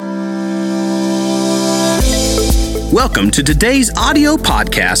Welcome to today's audio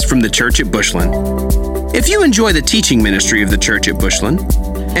podcast from the Church at Bushland. If you enjoy the teaching ministry of the Church at Bushland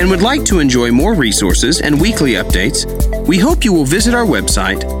and would like to enjoy more resources and weekly updates, we hope you will visit our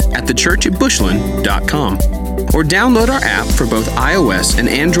website at thechurchatbushland.com or download our app for both iOS and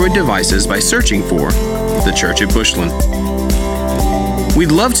Android devices by searching for The Church at Bushland.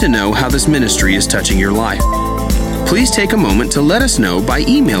 We'd love to know how this ministry is touching your life. Please take a moment to let us know by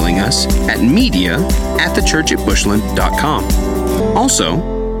emailing us at media@thechurchatbushland.com.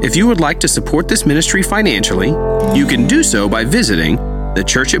 Also, if you would like to support this ministry financially, you can do so by visiting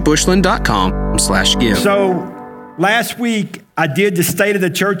thechurchatbushland.com/give. So last week, I did the State of the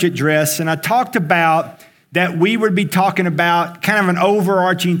Church address, and I talked about that we would be talking about kind of an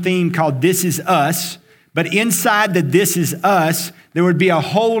overarching theme called This Is Us, but inside the This Is Us, there would be a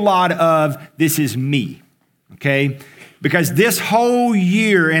whole lot of This Is Me. Okay? Because this whole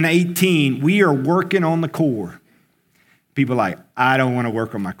year in 18, we are working on the core. People are like, I don't want to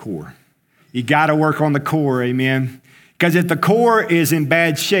work on my core. You got to work on the core, amen? Because if the core is in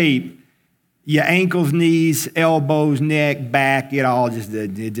bad shape, your ankles, knees, elbows, neck, back, it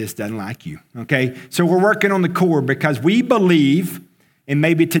just doesn't like you, okay? So we're working on the core because we believe, and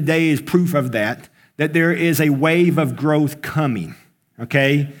maybe today is proof of that there is a wave of growth coming,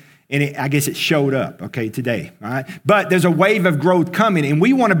 okay? And I guess it showed up, okay, today, all right? But there's a wave of growth coming, and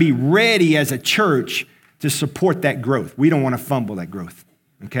we want to be ready as a church to support that growth. We don't want to fumble that growth,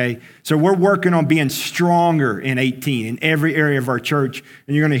 okay? So we're working on being stronger in 18 in every area of our church,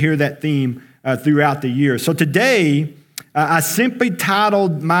 and you're going to hear that theme throughout the year. So today, I simply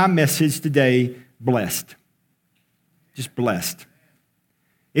titled my message today, Blessed. Just blessed.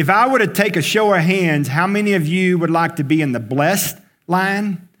 If I were to take a show of hands, how many of you would like to be in the blessed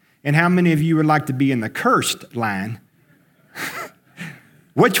line? And how many of you would like to be in the cursed line?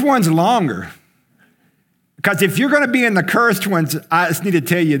 Which one's longer? Because if you're going to be in the cursed ones, I just need to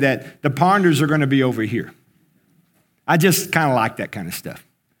tell you that the ponders are going to be over here. I just kind of like that kind of stuff.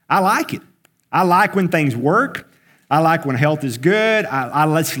 I like it. I like when things work. I like when health is good. I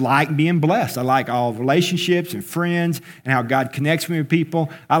just like being blessed. I like all relationships and friends and how God connects me with people.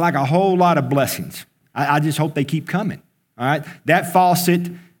 I like a whole lot of blessings. I just hope they keep coming. All right? That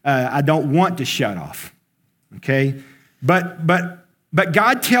faucet, I don't want to shut off, okay? But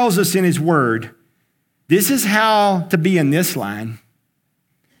God tells us in His Word, this is how to be in this line,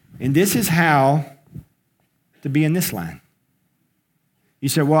 and this is how to be in this line. You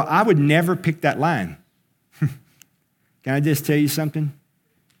say, well, I would never pick that line. Can I just tell you something?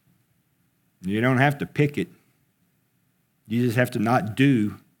 You don't have to pick it. You just have to not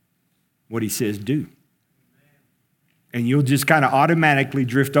do what He says do. And you'll just kind of automatically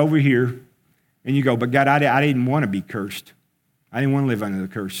drift over here, and you go, but God, I didn't want to be cursed. I didn't want to live under the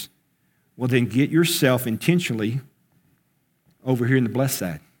curse. Well, then get yourself intentionally over here in the blessed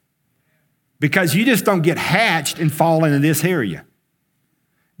side. Because you just don't get hatched and fall into this area.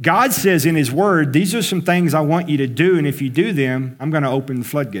 God says in His Word, these are some things I want you to do, and if you do them, I'm going to open the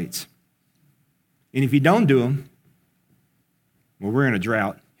floodgates. And if you don't do them, well, we're in a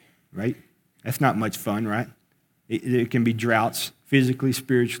drought, right? That's not much fun, right? It can be droughts physically,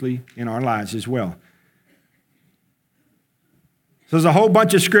 spiritually, in our lives as well. So there's a whole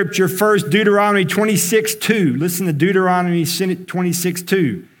bunch of scripture. First, Deuteronomy 26:2. Listen to Deuteronomy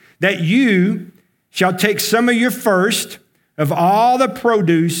 26:2. That you shall take some of your first of all the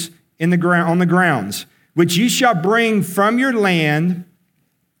produce on the grounds, which you shall bring from your land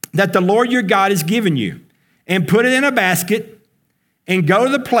that the Lord your God has given you, and put it in a basket, and go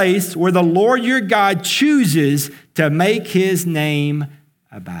to the place where the Lord your God chooses to make His name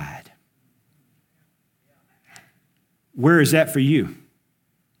abide. Where is that for you?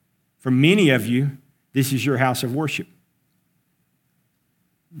 For many of you, this is your house of worship.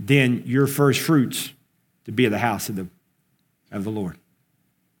 Then your first fruits to be the house of the Lord.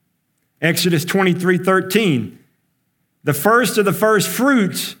 Exodus 23:13. The first of the first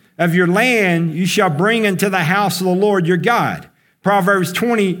fruits of your land you shall bring into the house of the Lord your God. Proverbs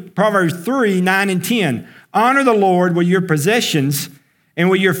 3:9 and 10. Honor the Lord with your possessions and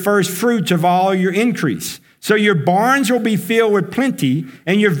with your first fruits of all your increase. So your barns will be filled with plenty,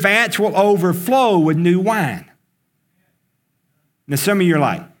 and your vats will overflow with new wine. Now some of you are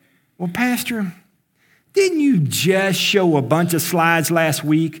like, well, Pastor, didn't you just show a bunch of slides last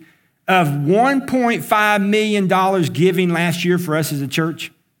week of $1.5 million giving last year for us as a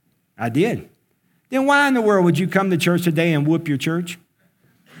church? I did. Then why in the world would you come to church today and whoop your church?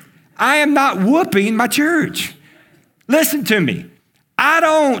 I am not whooping my church. Listen to me. I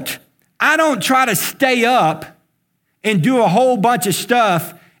don't try to stay up and do a whole bunch of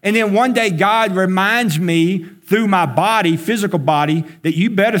stuff, and then one day God reminds me through my body, physical body, that you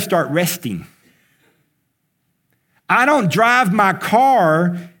better start resting. I don't drive my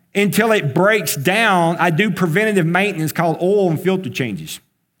car until it breaks down. I do preventative maintenance called oil and filter changes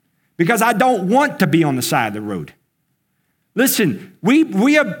because I don't want to be on the side of the road. Listen,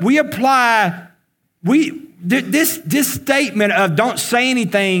 we apply this statement of don't say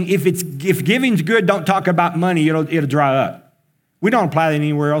anything. If giving's good, don't talk about money. It'll dry up. We don't apply that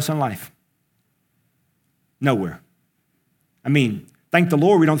anywhere else in life. Nowhere. I mean, thank the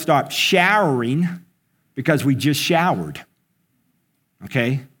Lord we don't start showering because we just showered.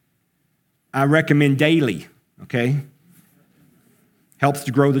 Okay? I recommend daily. Okay? Helps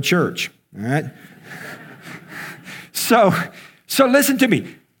to grow the church. All right? So listen to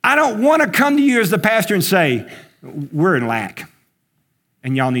me. I don't want to come to you as the pastor and say, we're in lack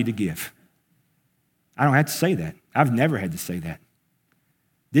and y'all need to give. I don't have to say that. I've never had to say that.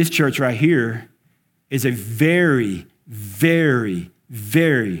 This church right here is a very, very,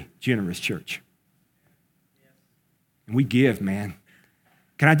 very generous church. And we give, man.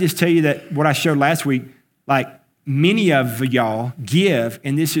 Can I just tell you that what I showed last week, like many of y'all give,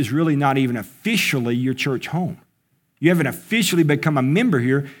 and this is really not even officially your church home. You haven't officially become a member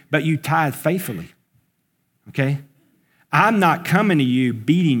here, but you tithe faithfully, okay? I'm not coming to you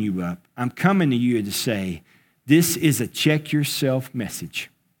beating you up. I'm coming to you to say, this is a check yourself message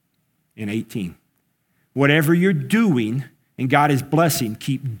in 18. Whatever you're doing and God is blessing,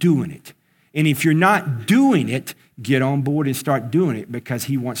 keep doing it. And if you're not doing it, get on board and start doing it because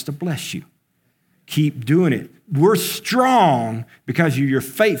he wants to bless you. Keep doing it. We're strong because of your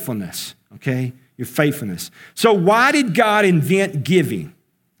faithfulness, okay? Your faithfulness. So why did God invent giving?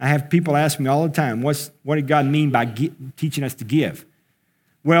 I have people ask me all the time, what did God mean by teaching us to give?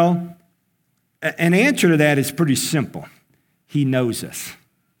 Well, an answer to that is pretty simple. He knows us.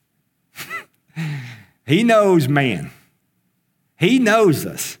 He knows man. He knows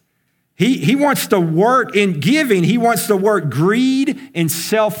us. He wants to work in giving. He wants to work greed and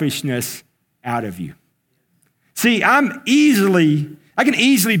selfishness out of you. See, I can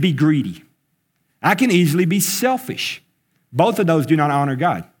easily be greedy. I can easily be selfish. Both of those do not honor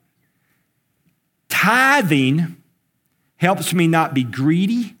God. Tithing helps me not be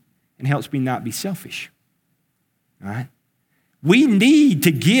greedy and helps me not be selfish. All right? We need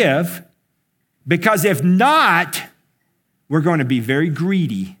to give because if not, we're going to be very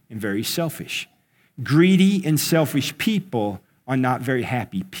greedy and very selfish. Greedy and selfish people are not very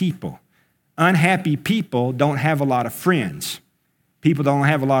happy people. Unhappy people don't have a lot of friends. People that don't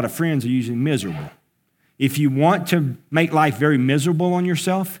have a lot of friends are usually miserable. If you want to make life very miserable on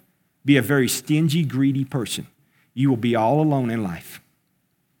yourself, be a very stingy, greedy person. You will be all alone in life.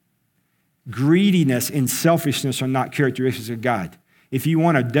 Greediness and selfishness are not characteristics of God. If you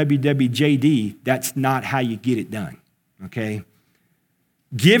want a WWJD, that's not how you get it done, okay?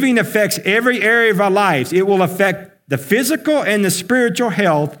 Giving affects every area of our lives. It will affect the physical and the spiritual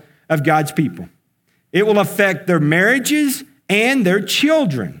health of God's people. It will affect their marriages and their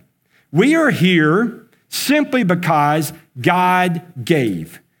children. We are here simply because God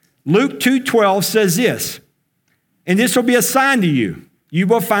gave. Luke 2:12 says this, and this will be a sign to you. You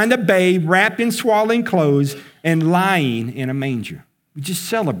will find a babe wrapped in swaddling clothes and lying in a manger. We just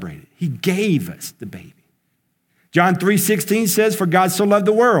celebrated. He gave us the baby. John 3:16 says, for God so loved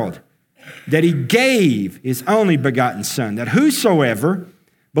the world that he gave his only begotten son, that whosoever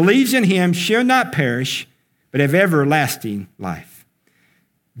believes in him shall not perish, but have everlasting life.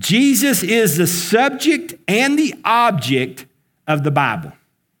 Jesus is the subject and the object of the Bible,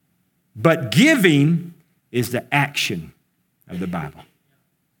 but giving is the action of the Bible.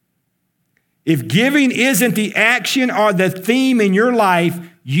 If giving isn't the action or the theme in your life,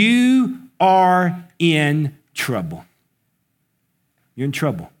 you are in trouble. You're in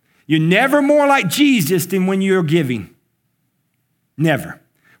trouble. You're never more like Jesus than when you're giving. Never. I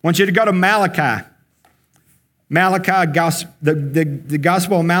want you to go to Malachi. The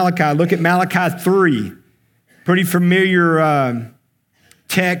Gospel of Malachi. Look at Malachi 3. Pretty familiar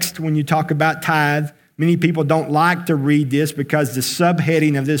text when you talk about tithe. Many people don't like to read this because the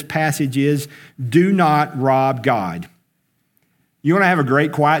subheading of this passage is, do not rob God. You want to have a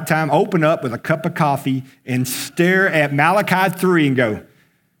great quiet time? Open up with a cup of coffee and stare at Malachi 3 and go,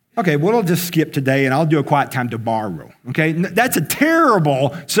 okay, we'll just skip today and I'll do a quiet time tomorrow. Okay, that's a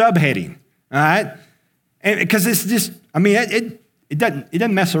terrible subheading, all right? And because it's just, I mean, it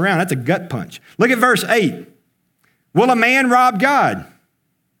doesn't mess around. That's a gut punch. Look at verse 8. Will a man rob God?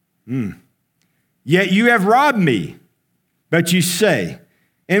 Yet you have robbed me. But you say,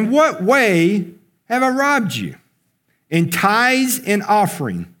 in what way have I robbed you? In tithes and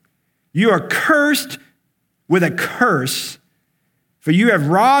offering. You are cursed with a curse, for you have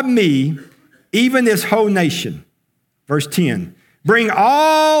robbed me, even this whole nation. Verse 10, bring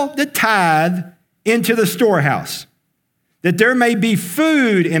all the tithe into the storehouse, that there may be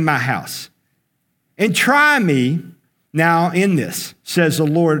food in my house. And try me now in this, says the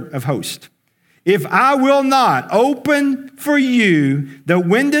Lord of hosts, if I will not open for you the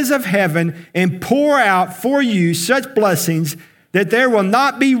windows of heaven and pour out for you such blessings that there will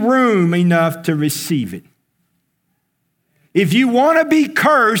not be room enough to receive it. If you want to be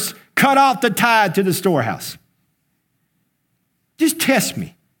cursed, cut off the tithe to the storehouse. Just test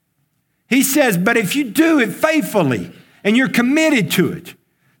me. He says, but if you do it faithfully and you're committed to it,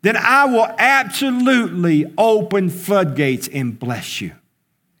 then I will absolutely open floodgates and bless you.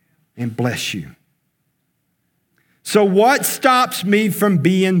 And bless you. So what stops me from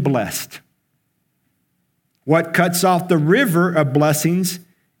being blessed? What cuts off the river of blessings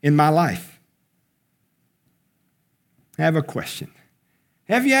in my life? I have a question.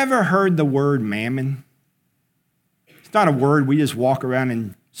 Have you ever heard the word mammon? It's not a word we just walk around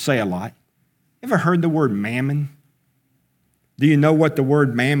and say a lot. Ever heard the word mammon? Do you know what the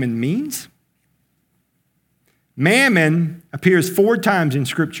word mammon means? Mammon appears 4 times in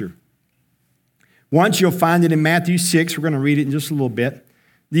Scripture. Once you'll find it in Matthew 6. We're going to read it in just a little bit.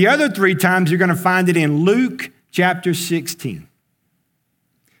 The other 3 times you're going to find it in Luke chapter 16.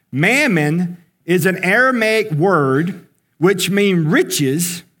 Mammon is an Aramaic word which means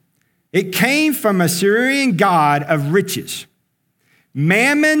riches. It came from a Syrian god of riches.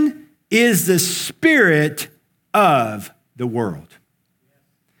 Mammon is the spirit of the world.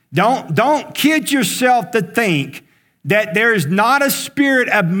 Don't kid yourself to think that there is not a spirit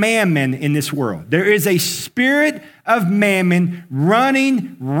of mammon in this world. There is a spirit of mammon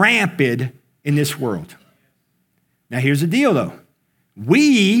running rampant in this world. Now here's the deal though.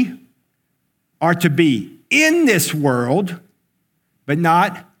 We are to be in this world, but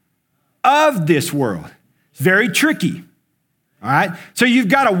not of this world. It's very tricky. All right? So you've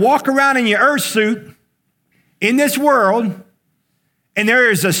got to walk around in your earth suit in this world, and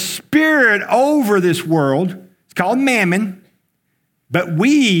there is a spirit over this world. It's called mammon, but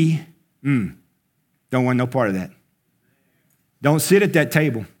we don't want no part of that. Don't sit at that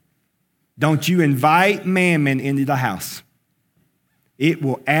table. Don't you invite mammon into the house. It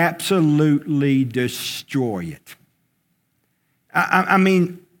will absolutely destroy it. I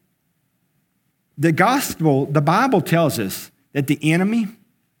mean, the gospel, the Bible tells us that the enemy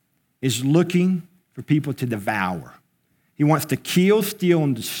is looking for people to devour. He wants to kill, steal,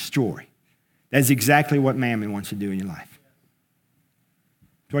 and destroy. That's exactly what mammon wants to do in your life.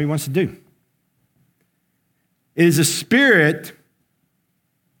 That's what he wants to do. It is a spirit.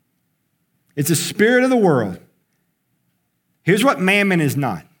 It's a spirit of the world. Here's what mammon is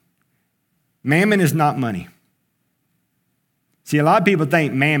not. Mammon is not money. See, a lot of people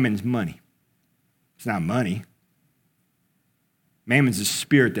think mammon's money. It's not money. Mammon's a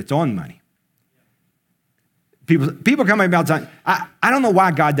spirit that's on money. People come to me all the time. I don't know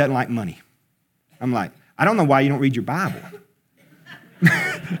why God doesn't like money. I'm like, I don't know why you don't read your Bible.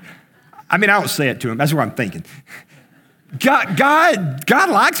 I mean, I don't say it to him. That's what I'm thinking. God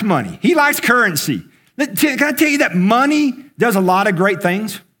likes money. He likes currency. Can I tell you that money does a lot of great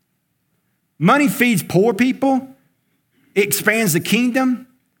things? Money feeds poor people. It expands the kingdom.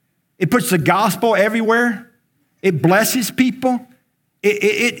 It puts the gospel everywhere. It blesses people.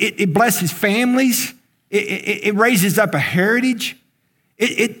 It blesses families. It raises up a heritage.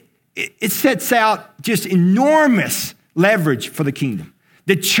 It sets out just enormous leverage for the kingdom.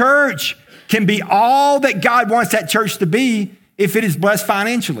 The church can be all that God wants that church to be if it is blessed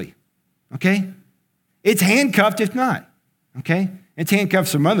financially, okay? It's handcuffed if not, okay? It's handcuffed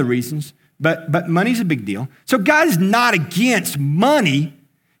for some other reasons, but money's a big deal. So God is not against money.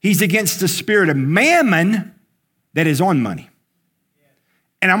 He's against the spirit of mammon that is on money.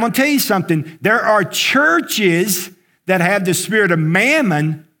 And I'm going to tell you something. There are churches that have the spirit of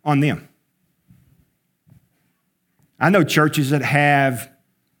mammon on them. I know churches that have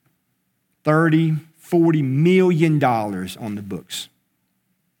 $30, $40 million on the books.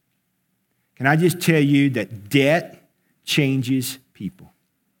 Can I just tell you that debt changes people?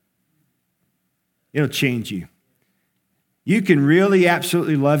 It'll change you. You can really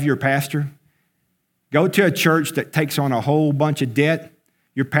absolutely love your pastor. Go to a church that takes on a whole bunch of debt.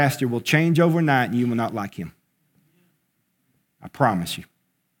 Your pastor will change overnight and you will not like him. I promise you.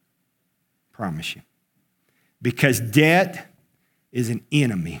 Promise you. Because debt is an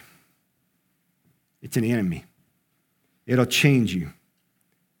enemy. It's an enemy. It'll change you.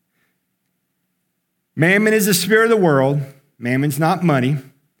 Mammon is the spirit of the world. Mammon's not money.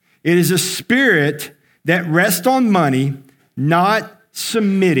 It is a spirit that rest on money, not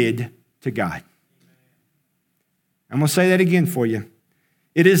submitted to God. I'm going to say that again for you.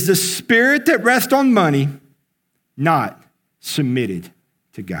 It is the spirit that rests on money, not submitted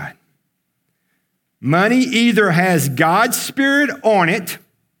to God. Money either has God's spirit on it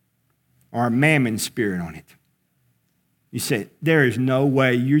or Mammon's spirit on it. You say, there is no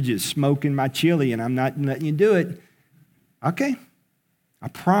way, you're just smoking my chili and I'm not letting you do it. Okay, I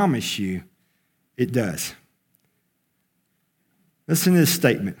promise you it does. Listen to this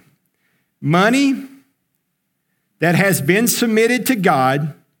statement. Money that has been submitted to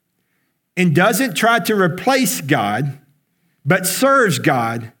God and doesn't try to replace God, but serves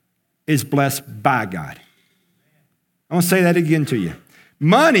God, is blessed by God. I want to say that again to you.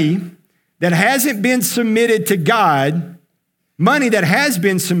 Money that hasn't been submitted to God, money that has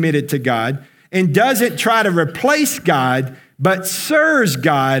been submitted to God and doesn't try to replace God, but serves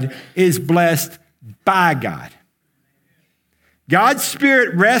God, is blessed by God. God's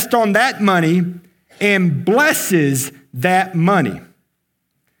Spirit rests on that money and blesses that money.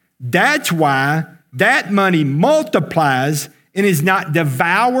 That's why that money multiplies and is not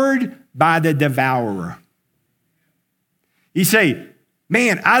devoured by the devourer. You say,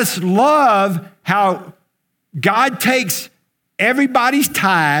 man, I just love how God takes everybody's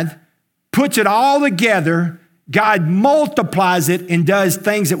tithe, puts it all together, God multiplies it and does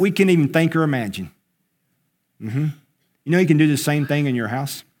things that we can't even think or imagine. You know, He can do the same thing in your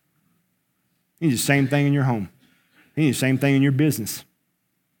house. He can do the same thing in your home. He can do the same thing in your business.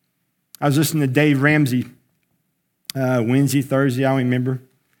 I was listening to Dave Ramsey Wednesday, Thursday, I don't remember.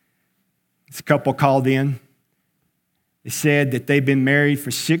 This couple called in. They said that they've been married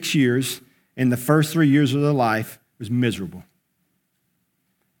for 6 years, and the first 3 years of their life was miserable.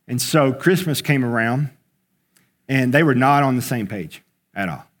 And so Christmas came around, and they were not on the same page at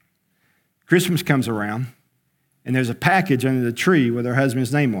all. Christmas comes around, and there's a package under the tree with her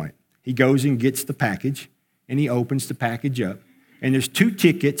husband's name on it. He goes and gets the package, and he opens the package up, and there's 2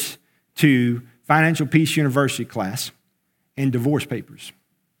 tickets to Financial Peace University class and divorce papers.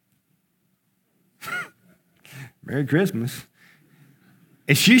 Merry Christmas.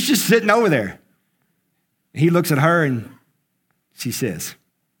 And she's just sitting over there. He looks at her and she says,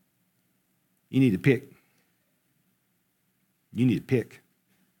 you need to pick. You need to pick.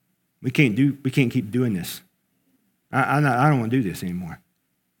 We can't keep doing this. I don't want to do this anymore.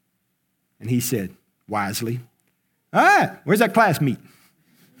 And he said, wisely, all right, where's that class meet?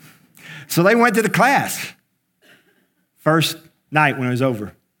 So they went to the class. First night when it was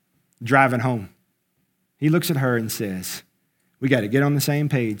over, driving home, he looks at her and says, we got to get on the same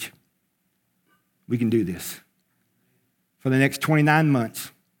page. We can do this. For the next 29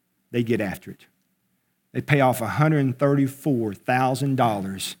 months, they get after it. They pay off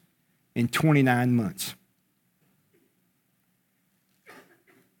 $134,000 in 29 months.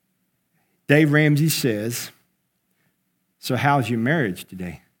 Dave Ramsey says, so how's your marriage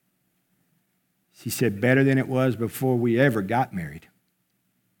today? She said, better than it was before we ever got married. I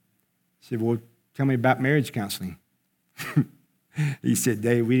said, well, tell me about marriage counseling. He said,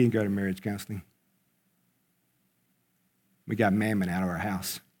 Dave, we didn't go to marriage counseling. We got Mammon out of our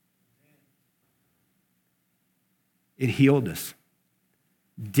house. It healed us.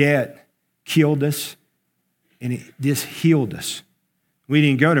 Debt killed us, and it just healed us. We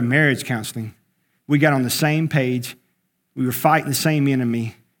didn't go to marriage counseling. We got on the same page. We were fighting the same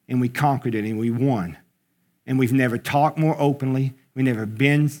enemy, and we conquered it, and we won. And we've never talked more openly. We've never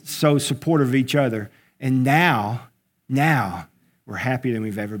been so supportive of each other. And now, we're happier than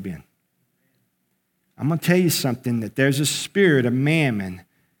we've ever been. I'm going to tell you something, that there's a spirit of mammon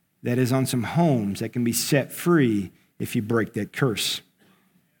that is on some homes that can be set free if you break that curse.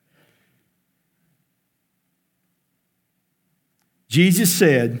 Jesus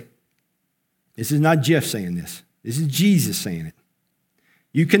said, this is not Jeff saying this. This is Jesus saying it.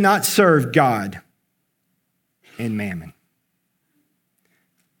 You cannot serve God and mammon.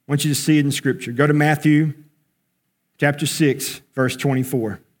 I want you to see it in Scripture. Go to Matthew chapter 6, verse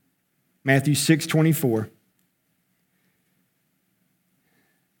 24. Matthew 6:24.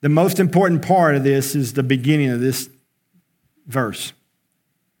 The most important part of this is the beginning of this verse.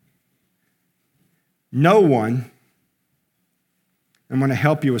 No one, I'm going to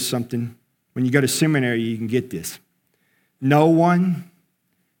help you with something. When you go to seminary, you can get this. No one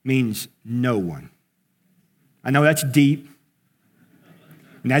means no one. I know that's deep,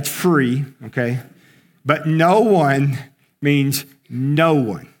 and that's free, okay? But no one means no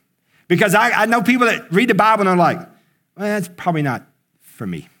one. Because I know people that read the Bible and are like, well, that's probably not for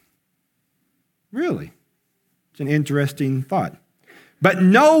me. Really? It's an interesting thought. But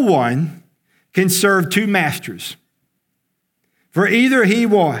no one can serve two masters. For either he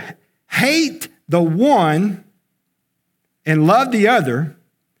will hate the one and love the other,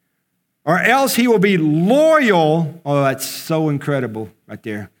 or else he will be loyal. Oh, that's so incredible right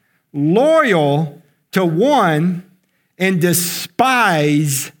there. Loyal to one and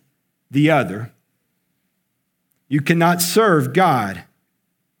despise the other. You cannot serve God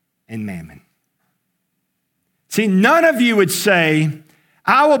and mammon. See, none of you would say,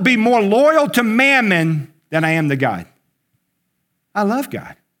 I will be more loyal to mammon than I am to God. I love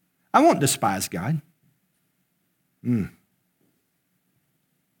God. I won't despise God.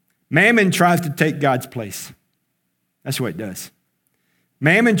 Mammon tries to take God's place. That's what it does.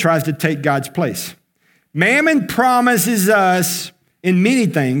 Mammon tries to take God's place. Mammon promises us in many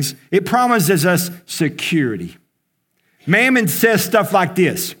things. It promises us security. Mammon says stuff like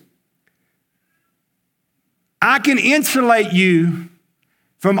this. I can insulate you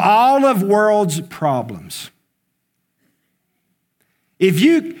from all of world's problems. If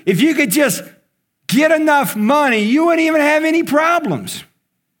you could just get enough money, you wouldn't even have any problems.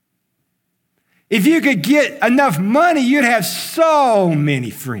 If you could get enough money, you'd have so many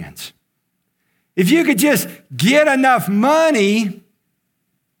friends. If you could just get enough money,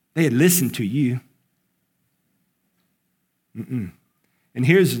 they'd listen to you. And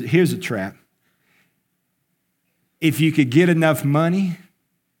here's a trap. If you could get enough money,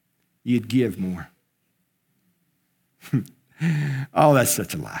 you'd give more. Oh, that's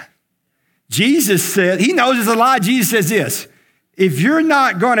such a lie. Jesus said, he knows it's a lie. Jesus says this, if you're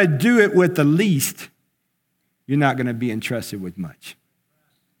not going to do it with the least, you're not going to be entrusted with much.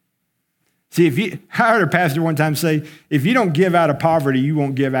 See, I heard a pastor one time say, if you don't give out of poverty, you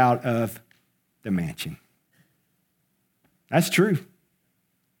won't give out of the mansion. That's true.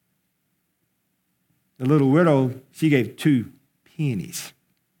 The little widow, she gave 2 pennies.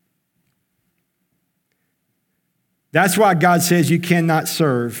 That's why God says you cannot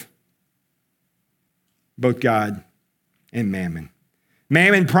serve both God and mammon.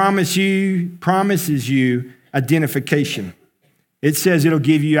 Mammon promises you identification. It says it'll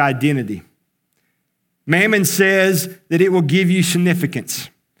give you identity. Mammon says that it will give you significance.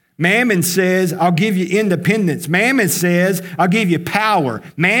 Mammon says, I'll give you independence. Mammon says, I'll give you power.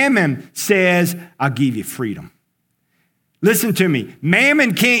 Mammon says, I'll give you freedom. Listen to me.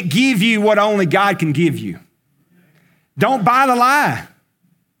 Mammon can't give you what only God can give you. Don't buy the lie.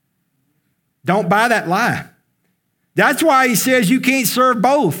 Don't buy that lie. That's why he says you can't serve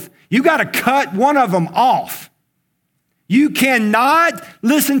both. You got to cut one of them off. You cannot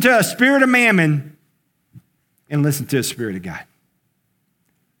listen to a spirit of mammon and listen to a spirit of God.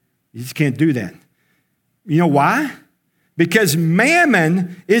 You just can't do that. You know why? Because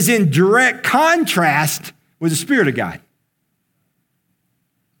mammon is in direct contrast with the Spirit of God.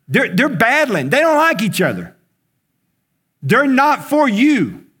 They're battling. They don't like each other. They're not for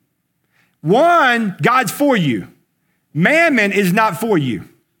you. One, God's for you. Mammon is not for you.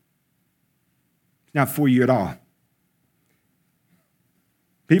 It's not for you at all.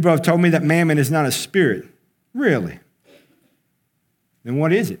 People have told me that mammon is not a spirit. Really? Then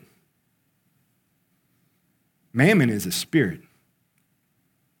what is it? Mammon is a spirit.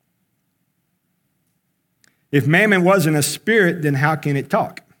 If mammon wasn't a spirit, then how can it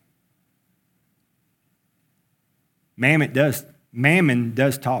talk? Mammon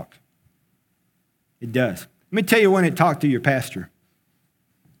does talk. It does. Let me tell you when it talked to your pastor.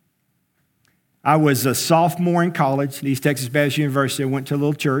 I was a sophomore in college at East Texas Baptist University. I went to a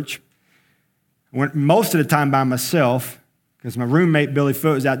little church. I went most of the time by myself because my roommate, Billy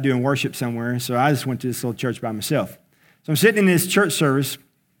Foote, was out doing worship somewhere, so I just went to this little church by myself. So I'm sitting in this church service.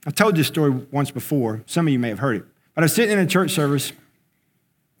 I've told this story once before. Some of you may have heard it. But I was sitting in a church service,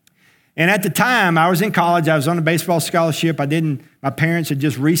 and at the time, I was in college. I was on a baseball scholarship. My parents had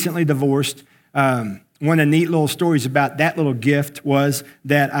just recently divorced. One of the neat little stories about that little gift was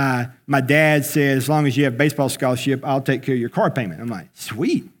that my dad said, as long as you have a baseball scholarship, I'll take care of your car payment. I'm like,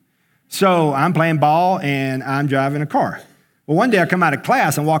 sweet. So I'm playing ball, and I'm driving a car. Well, one day I come out of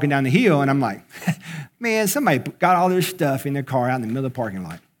class, I'm walking down the hill, and I'm like, man, somebody got all their stuff in their car out in the middle of the parking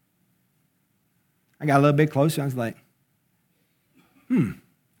lot. I got a little bit closer, I was like,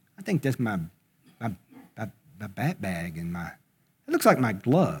 I think that's my bat bag and it looks like my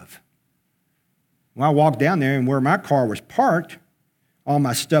glove. When I walked down there and where my car was parked, all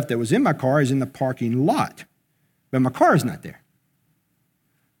my stuff that was in my car is in the parking lot, but my car is not there.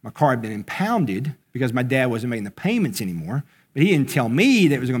 My car had been impounded because my dad wasn't making the payments anymore, but he didn't tell me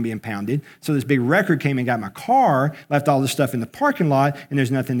that it was going to be impounded. So this big record came and got my car, left all the stuff in the parking lot, and there's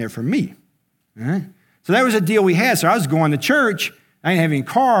nothing there for me. All right? So that was a deal we had. So I was going to church I didn't have any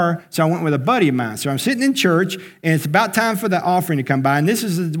car, so I went with a buddy of mine. So I'm sitting in church, and it's about time for the offering to come by. And this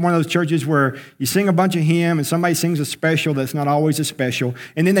is one of those churches where you sing a bunch of hymns, and somebody sings a special that's not always a special,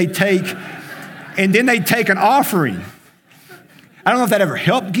 and then they take an offering. I don't know if that ever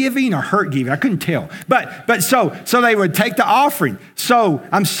helped giving or hurt giving. I couldn't tell. But so they would take the offering. So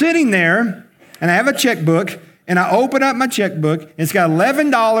I'm sitting there, and I have a checkbook, and I open up my checkbook, and it's got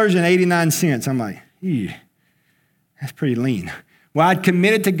 $11.89. I'm like, that's pretty lean. Well, I'd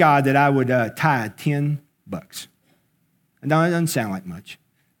committed to God that I would tithe $10. No, it doesn't sound like much,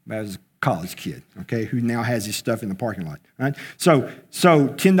 but I was a college kid, okay, who now has his stuff in the parking lot, right? So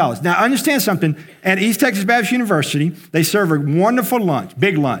 $10. Now, understand something. At East Texas Baptist University, they serve a wonderful lunch,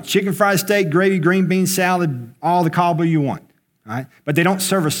 big lunch, chicken fried steak, gravy, green bean salad, all the cobbler you want, all right? But they don't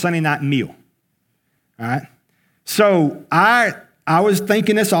serve a Sunday night meal, all right? So I was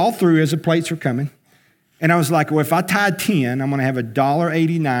thinking this all through as the plates were coming. And I was like, well, if I tithe 10, I'm going to have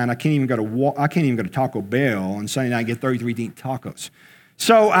 $1.89. I can't even go to Taco Bell on Sunday night and get 33 to eat tacos.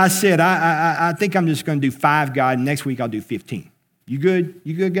 So I said, I think I'm just going to do 5, God. And next week I'll do 15. You good?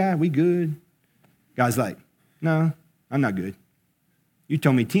 You good, God? We good? God's like, no, I'm not good. You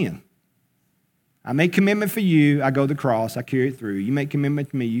told me 10. I make commitment for you. I go to the cross. I carry it through. You make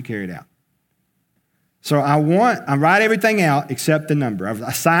commitment to me. You carry it out. So I write everything out except the number.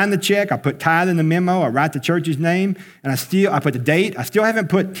 I sign the check. I put tithe in the memo. I write the church's name. And I put the date. I still haven't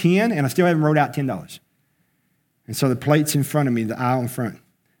put 10, and I still haven't wrote out $10. And so the plate's in front of me, the aisle in front.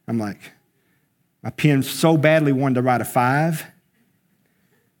 I'm like, my pen so badly wanted to write a 5.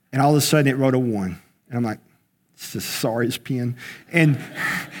 And all of a sudden it wrote a 1. And I'm like, it's the sorriest pen. And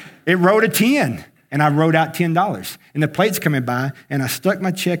it wrote a 10. And I wrote out $10. And the plate's coming by, and I stuck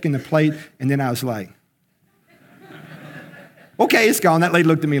my check in the plate, and then I was like, okay, it's gone. That lady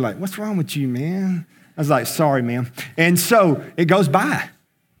looked at me like, what's wrong with you, man? I was like, sorry, ma'am. And so it goes by.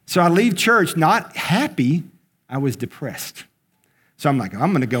 So I leave church not happy. I was depressed. So I'm like, I'm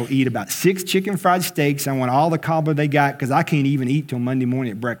going to go eat about 6 chicken fried steaks. I want all the cobbler they got because I can't even eat till Monday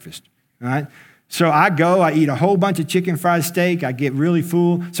morning at breakfast. All right? So I go, I eat a whole bunch of chicken fried steak. I get really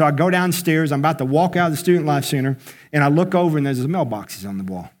full. So I go downstairs. I'm about to walk out of the Student Life Center, and I look over, and there's mailboxes on the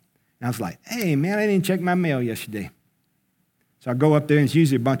wall. And I was like, hey, man, I didn't check my mail yesterday. So I go up there, and it's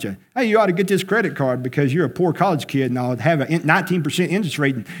usually a bunch of, hey, you ought to get this credit card because you're a poor college kid, and I'll have a 19% interest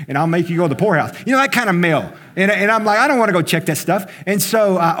rate, and I'll make you go to the poorhouse. You know, that kind of mail. And I'm like, I don't want to go check that stuff. And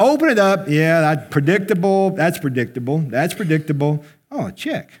so I open it up. Yeah, that's predictable. That's predictable. That's predictable. Oh, a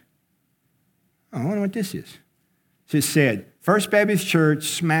check. Oh, I wonder what this is. So it said, First Baptist Church,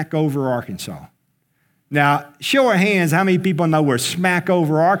 Smackover, Arkansas. Now, show of hands, how many people know where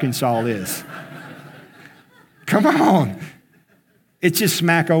Smackover, Arkansas is? Come on. It's just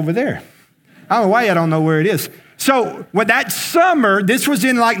smack over there. I don't know why I don't know where it is. So, that summer, this was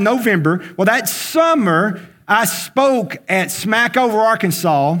in like November. Well, that summer, I spoke at Smackover,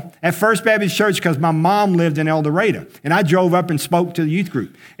 Arkansas at First Baptist Church because my mom lived in El Dorado. And I drove up and spoke to the youth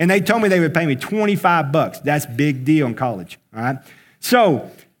group. And they told me they would pay me $25. That's a big deal in college. All right. So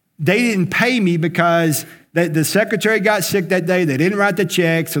they didn't pay me because the secretary got sick that day. They didn't write the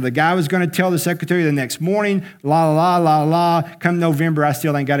check. So the guy was going to tell the secretary the next morning, la, la, la, la, la. Come November, I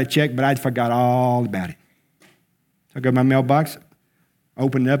still ain't got a check, but I forgot all about it. So I go to my mailbox,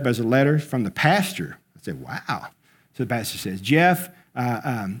 opened it up as a letter from the pastor. I said, wow. So the pastor says, Jeff,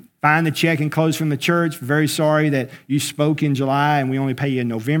 find the check enclosed from the church. Very sorry that you spoke in July and we only pay you in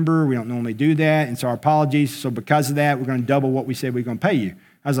November. We don't normally do that. And so our apologies. So because of that, we're going to double what we said we're going to pay you.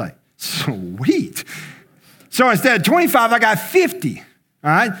 I was like, sweet. So instead of 25, I got 50. All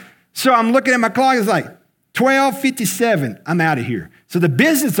right. So I'm looking at my clock. It's like 12:57. I'm out of here. So the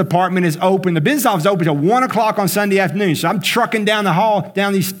business department is open. The business office is open till 1 o'clock on Sunday afternoon. So I'm trucking down the hall,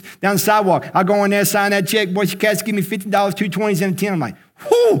 down the sidewalk. I go in there, sign that check. Boy, you cats give me $50, 2 20s, and a 10. I'm like,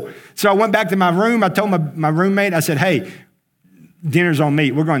 whoo. So I went back to my room. I told my roommate, I said, hey, dinner's on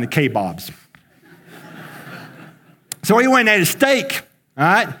me. We're going to K-Bob's. So we went and ate a steak. All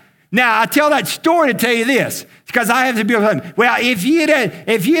right. Now, I tell that story to tell you this, because I have to be able to, well, if you'd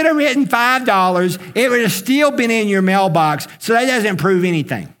have written $5, it would have still been in your mailbox, so that doesn't prove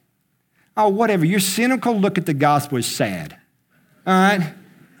anything. Oh, whatever. Your cynical look at the gospel is sad. All right?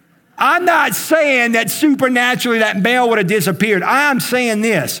 I'm not saying that supernaturally that mail would have disappeared. I'm saying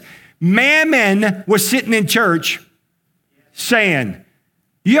this. Mammon was sitting in church saying,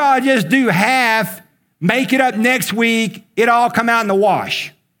 you ought to just do half, make it up next week, it all come out in the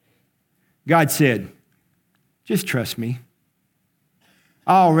wash. God said, just trust me.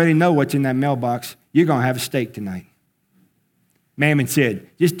 I already know what's in that mailbox. You're going to have a steak tonight. Mammon said,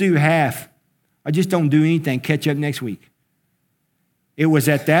 just do half. Or just don't do anything. Catch up next week. It was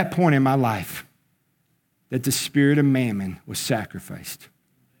at that point in my life that the spirit of mammon was sacrificed.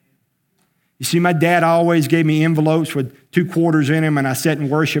 You see, my dad always gave me envelopes with 2 quarters in them, and I sat in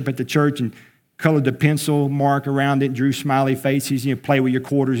worship at the church and colored the pencil mark around it, drew smiley faces, you play with your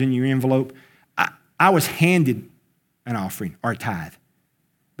quarters in your envelope. I was handed an offering or a tithe.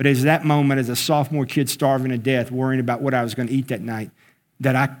 But as that moment, as a sophomore kid starving to death, worrying about what I was going to eat that night,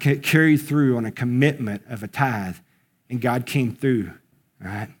 that I carried through on a commitment of a tithe, and God came through,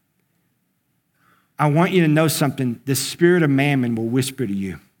 right? I want you to know something. The spirit of mammon will whisper to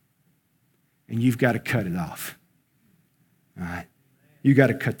you, and you've got to cut it off, all right? You've got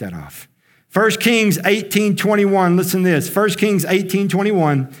to cut that off. 1 Kings 18:21, listen to this. 1 Kings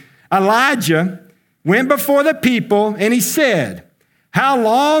 18:21, Elijah went before the people, and he said, how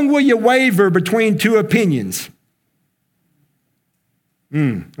long will you waver between 2 opinions?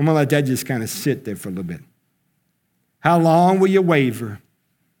 I'm going to let that just kind of sit there for a little bit. How long will you waver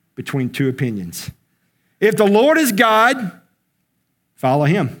between 2 opinions? If the Lord is God, follow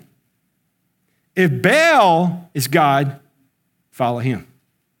him. If Baal is God, follow him.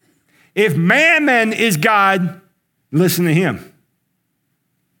 If Mammon is God, listen to him.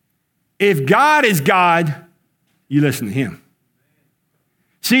 If God is God, you listen to him.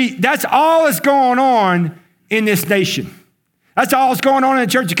 See, that's all that's going on in this nation. That's all that's going on in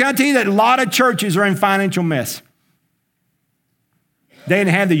the church. Can I tell you that a lot of churches are in financial mess? They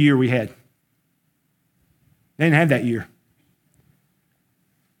didn't have the year we had. They didn't have that year.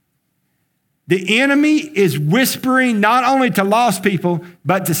 The enemy is whispering not only to lost people,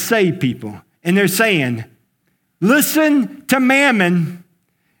 but to saved people. And they're saying, listen to Mammon,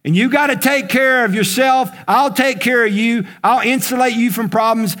 and you got to take care of yourself. I'll take care of you. I'll insulate you from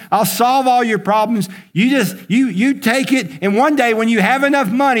problems. I'll solve all your problems. You take it, and one day when you have enough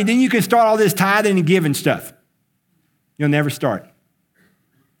money, then you can start all this tithing and giving stuff. You'll never start.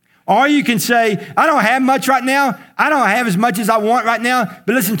 Or you can say, I don't have much right now. I don't have as much as I want right now.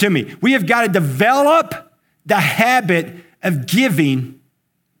 But listen to me. We have got to develop the habit of giving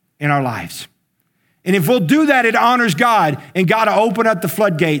in our lives. And if we'll do that, it honors God, and God will open up the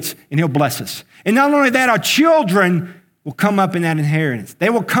floodgates, and he'll bless us. And not only that, our children will come up in that inheritance. They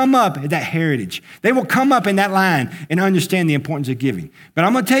will come up in that heritage. They will come up in that line and understand the importance of giving. But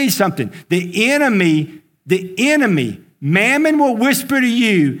I'm going to tell you something. The enemy, Mammon will whisper to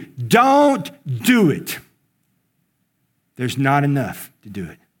you, don't do it. There's not enough to do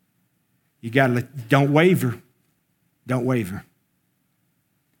it. You got to don't waver. Don't waver.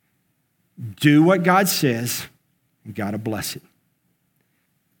 Do what God says, and God will bless it.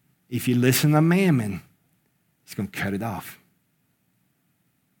 If you listen to Mammon, he's going to cut it off.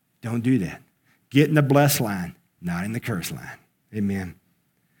 Don't do that. Get in the blessed line, not in the curse line. Amen.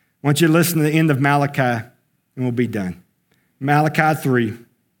 I want you to listen to the end of Malachi, and we'll be done. Malachi 3,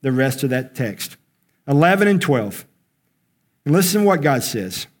 the rest of that text. 11 and 12. And listen to what God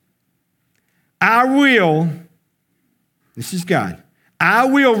says. I will, this is God, I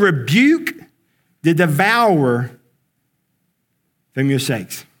will rebuke the devourer from your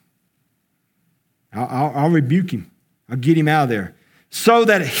sakes. I'll rebuke him. I'll get him out of there. So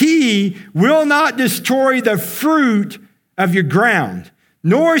that he will not destroy the fruit of your ground,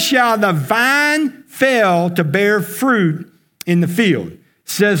 nor shall the vine fail to bear fruit in the field,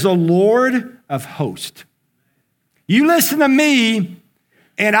 says the Lord of hosts. You listen to me,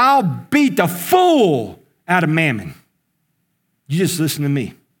 and I'll beat the fool out of Mammon. You just listen to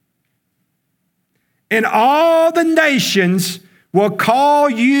me. And all the nations will call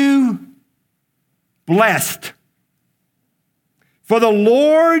you blessed. For the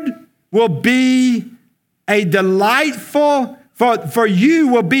Lord will be a delightful, for you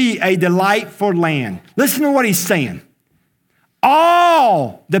will be a delightful land. Listen to what he's saying.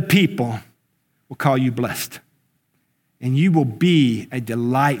 All the people will call you blessed. And you will be a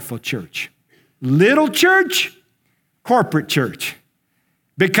delightful church. Little church, corporate church.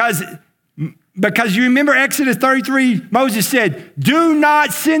 Because you remember Exodus 33, Moses said, do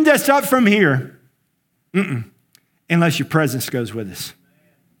not send us up from here unless your presence goes with us.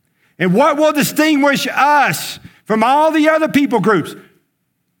 And what will distinguish us from all the other people groups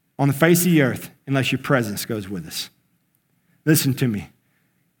on the face of the earth unless your presence goes with us? Listen to me.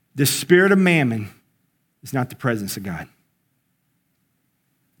 The spirit of Mammon is not the presence of God.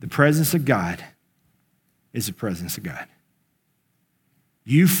 The presence of God is the presence of God.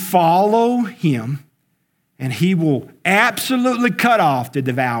 You follow him, and he will absolutely cut off the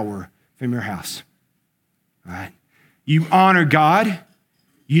devourer from your house. All right? You honor God.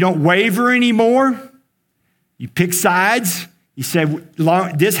 You don't waver anymore. You pick sides. You say,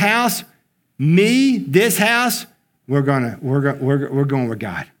 this house, me, this house, we're going with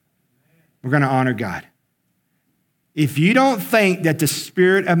God. We're going to honor God. If you don't think that the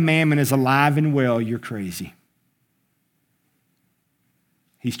spirit of mammon is alive and well, you're crazy.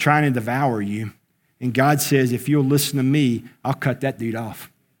 He's trying to devour you. And God says, if you'll listen to me, I'll cut that dude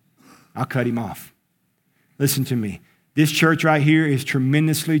off. I'll cut him off. Listen to me. This church right here is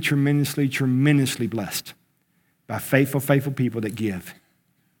tremendously, tremendously, tremendously blessed by faithful, faithful people that give.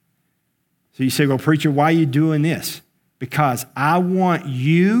 So you say, well, preacher, why are you doing this? Because I want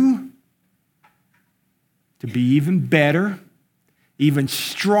you to be even better, even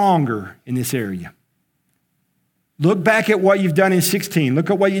stronger in this area. Look back at what you've done in 16.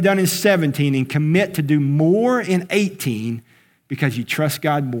 Look at what you've done in 17 and commit to do more in 18 because you trust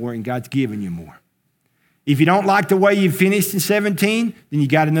God more and God's given you more. If you don't like the way you finished in 17, then you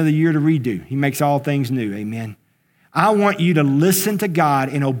got another year to redo. He makes all things new. Amen. I want you to listen to God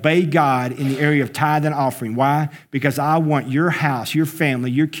and obey God in the area of tithe and offering. Why? Because I want your house, your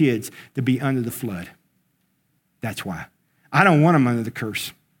family, your kids to be under the flood. That's why. I don't want them under the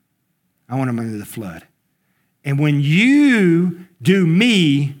curse. I want them under the flood. And when you do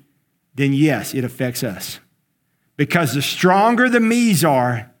me, then yes, it affects us. Because the stronger the me's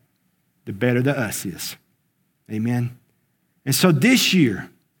are, the better the us is. Amen. And so this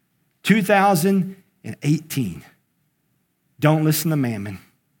year, 2018, don't listen to mammon.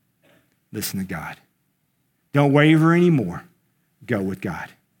 Listen to God. Don't waver anymore. Go with God.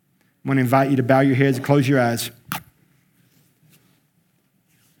 I'm going to invite you to bow your heads and close your eyes.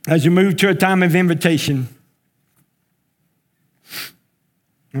 As you move to a time of invitation,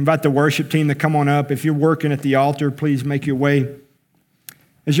 I invite the worship team to come on up. If you're working at the altar, please make your way.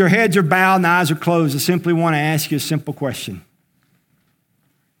 As your heads are bowed and eyes are closed, I simply want to ask you a simple question.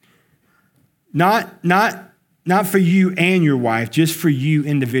 Not for you and your wife, just for you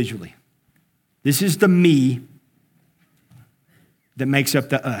individually. This is the me that makes up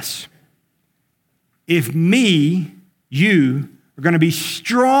the us. If me, you, are going to be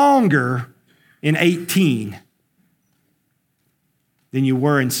stronger in 18 than you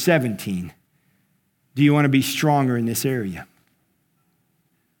were in 17, do you want to be stronger in this area?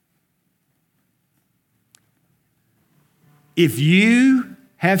 If you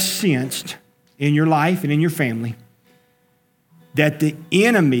have sensed in your life and in your family that the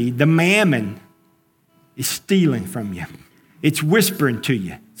enemy, the mammon, is stealing from you, it's whispering to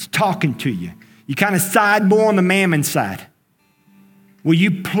you, it's talking to you, you kind of side more on the mammon side, will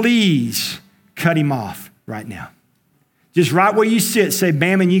you please cut him off right now? Just right where you sit, say,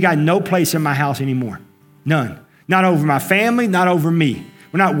 mammon, you got no place in my house anymore. None. Not over my family, not over me.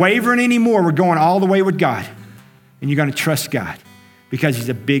 We're not wavering anymore. We're going all the way with God. And you're going to trust God because he's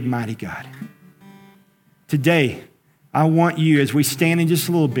a big, mighty God. Today, I want you, as we stand in just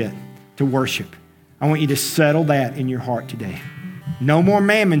a little bit, to worship. I want you to settle that in your heart today. No more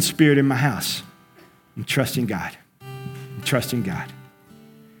mammon spirit in my house. I'm trusting God. I'm trusting God.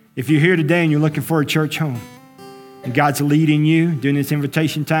 If you're here today and you're looking for a church home, and God's leading you during this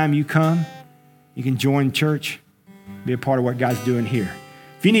invitation time, you come, you can join church, be a part of what God's doing here.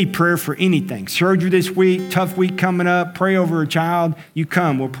 If you need prayer for anything, surgery this week, tough week coming up, pray over a child, you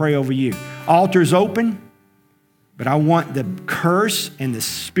come, we'll pray over you. Altar's open, but I want the curse and the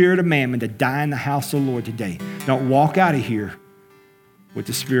spirit of mammon to die in the house of the Lord today. Don't walk out of here with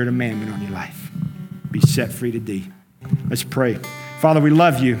the spirit of mammon on your life. Be set free today. Let's pray. Father, we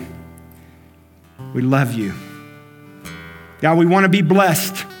love you. We love you. God, we want to be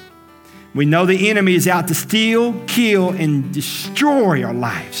blessed. We know the enemy is out to steal, kill, and destroy our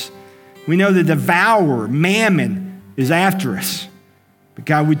lives. We know the devourer, mammon, is after us. But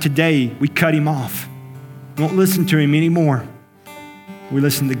God, today we cut him off. We won't listen to him anymore. We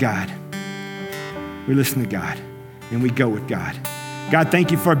listen to God. We listen to God. And we go with God. God,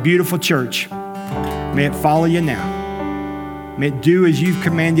 thank you for a beautiful church. May it follow you now. May it do as you've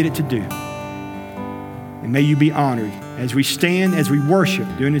commanded it to do. And may you be honored as we stand, as we worship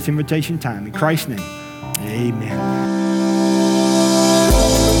during this invitation time. In Christ's name, amen.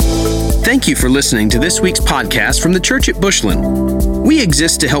 Thank you for listening to this week's podcast from the Church at Bushland. We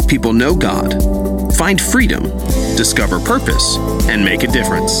exist to help people know God, find freedom, discover purpose, and make a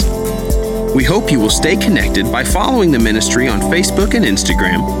difference. We hope you will stay connected by following the ministry on Facebook and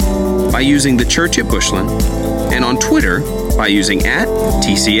Instagram, by using the Church at Bushland, and on Twitter by using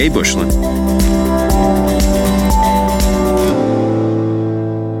 @TCA Bushland.